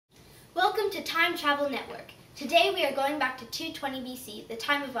Welcome to Time Travel Network. Today we are going back to 220 BC, the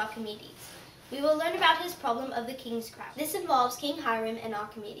time of Archimedes. We will learn about his problem of the king's crown. This involves King Hiram and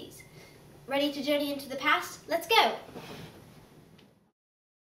Archimedes. Ready to journey into the past? Let's go!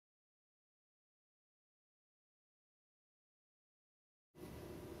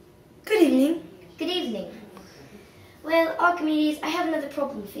 Good evening. Good evening. Well, Archimedes, I have another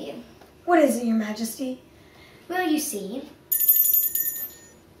problem for you. What is it, Your Majesty? Well, you see...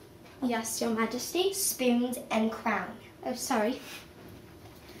 Yes, Your Majesty. Spoons and crown. Oh, sorry.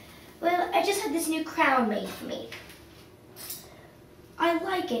 Well, I just had this new crown made for me. I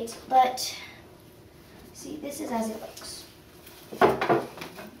like it, but... See, this is as it looks.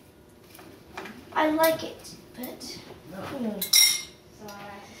 I like it, but...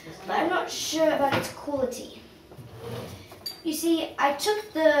 But I'm not sure about its quality. You see, I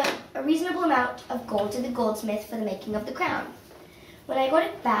took a reasonable amount of gold to the goldsmith for the making of the crown. When I got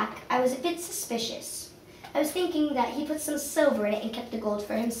it back, I was a bit suspicious. I was thinking that he put some silver in it and kept the gold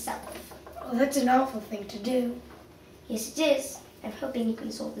for himself. Well, that's an awful thing to do. Yes, it is. I'm hoping you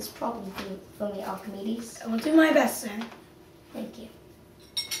can solve this problem for me, Archimedes. I will do my best, sir. Thank you.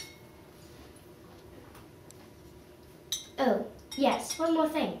 Oh, yes, one more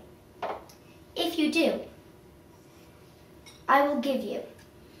thing. If you do, I will give you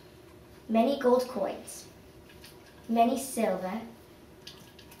many gold coins, many silver,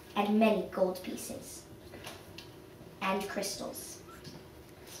 and many gold pieces, and crystals.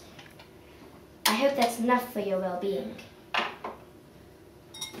 I hope that's enough for your well-being.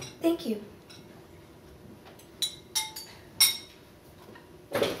 Thank you.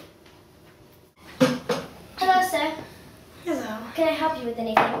 Hello, sir. Hello. Can I help you with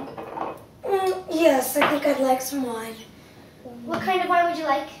anything? Yes, I think I'd like some wine. What kind of wine would you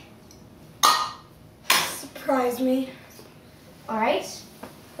like? Surprise me. All right.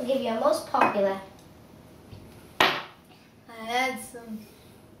 I'll give you a most popular. I had some.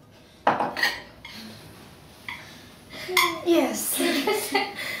 Yes.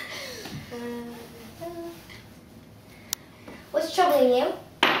 What's troubling you?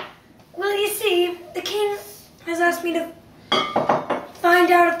 Well, you see, the king has asked me to find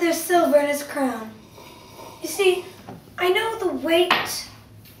out if there's silver in his crown. You see, I know the weight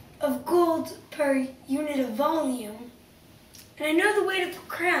of gold per unit of volume, and I know the weight of the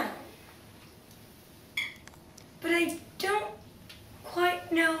crown, but I don't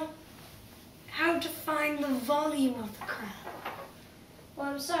quite know how to find the volume of the crown. Well,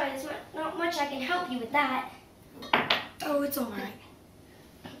 I'm sorry, there's not much I can help you with that. Oh, it's all right.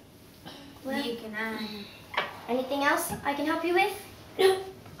 Well, You can anything else I can help you with? No,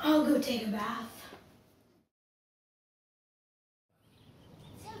 I'll go take a bath.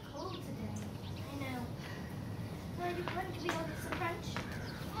 It's so cold today. I know. Why don't we go get some brunch?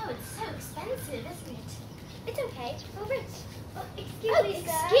 Oh, it's so expensive, isn't it? It's okay. We're rich. Oh, excuse me,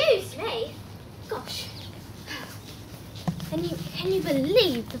 sir. Excuse me? Gosh. Can you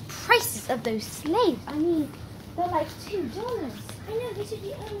believe the prices of those slaves? I mean, they're like $2. I know, they should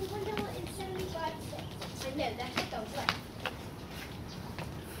be only $1.75. I know, that's what those like.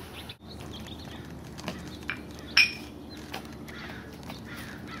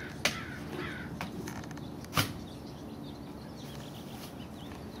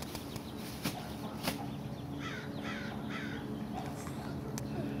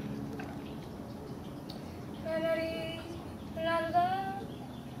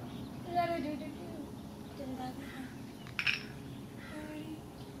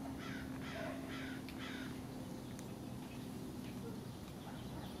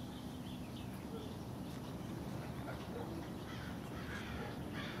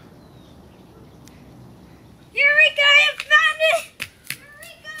 Eureka! I found it!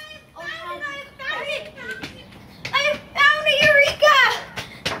 Eureka! I found it! I found it, Eureka!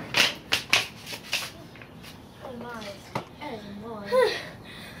 Oh my. Oh my.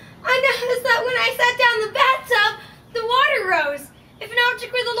 I noticed that when I sat down in the bathtub, the water rose. If an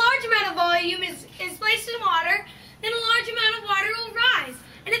object with a large amount of volume is placed in water, then a large amount of water will rise.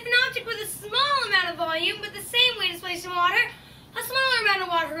 And if an object with a small amount of volume but the same weight is placed in water, a smaller amount of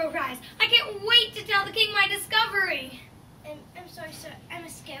water will rise. I can't wait to tell the king my discovery. I'm sorry, sir. I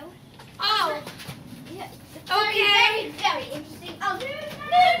must go. Oh, Yeah. okay. Very, very interesting. Oh,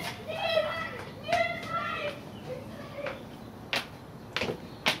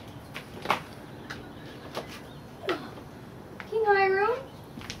 King Hiram?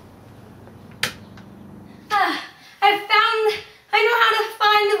 I know how to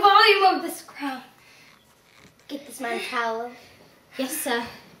find the volume of this crown. Get this man a towel. Yes, sir.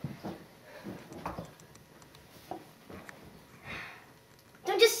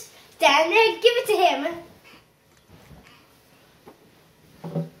 Stand there, give it to him.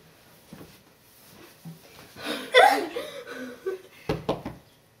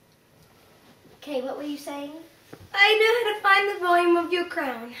 Okay, what were you saying? I know how to find the volume of your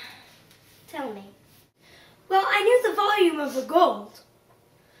crown. Tell me. Well, I knew the volume of the gold.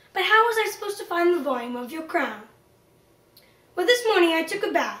 But how was I supposed to find the volume of your crown? Well, this morning I took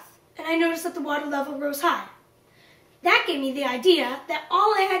a bath, and I noticed that the water level rose high. That gave me the idea that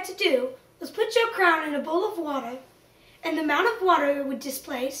all I had to do was put your crown in a bowl of water, and the amount of water it would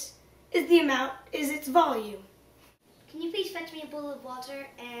displace is its volume. Can you please fetch me a bowl of water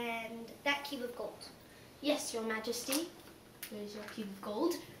and that cube of gold? Yes, Your Majesty. Here's your cube of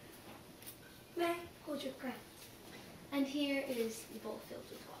gold. May I hold your crown? And here is the bowl filled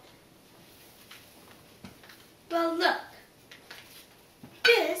with water. Well, look.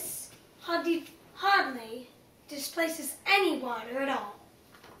 This hardly displaces any water at all.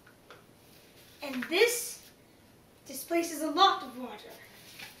 And this displaces a lot of water.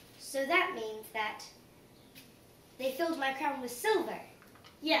 So that means that they filled my crown with silver.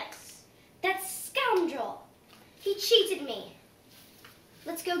 Yes. That scoundrel! He cheated me.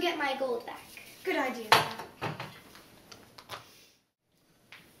 Let's go get my gold back. Good idea.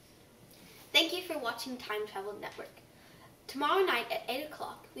 Thank you for watching Time Travel Network. Tomorrow night at 8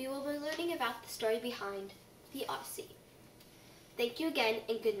 o'clock, we will be learning about the story behind the Odyssey. Thank you again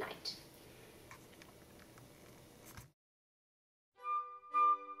and good night.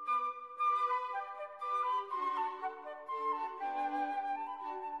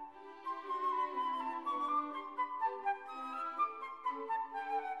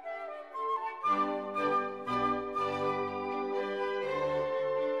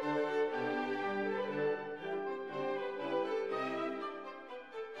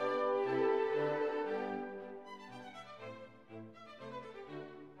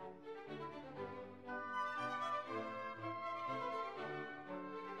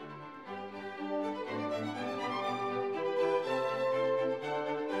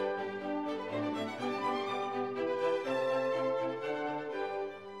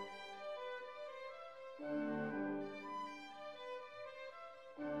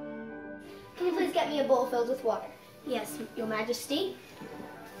 Can you please get me a bowl filled with water? Yes, Your Majesty.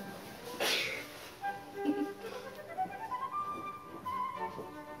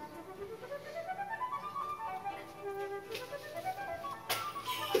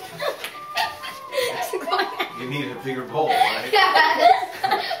 You need a bigger bowl, right? You get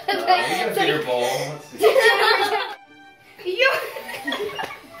a bigger bowl. Let's see.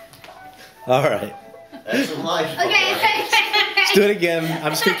 All right. That's some life. Okay. Let's do it again.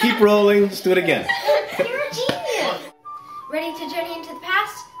 I'm just going to keep rolling. Let's do it again. You're a genius. Ready to journey into the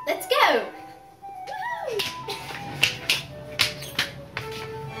past? Let's go.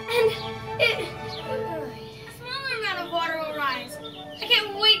 And a smaller amount of water will rise. I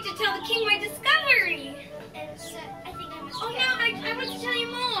can't wait to tell the king my discovery. And so, I think I must Oh go. no, I want to tell you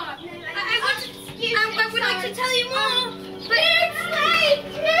more. Excuse I me, would like to tell you more. But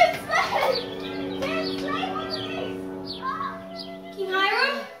King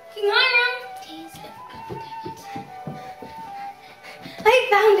Hiram? King Hiram? I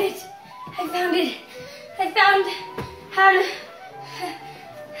found it. I found how to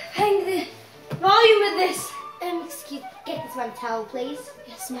find the volume of this. Excuse, get this one towel, please.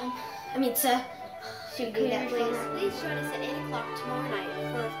 Yes, ma'am. I mean, sir. Should we do that, please? Please join us at 8 o'clock tomorrow night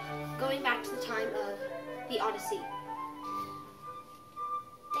for going back to the time of the Odyssey.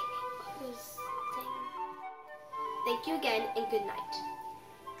 Thank you again and good night.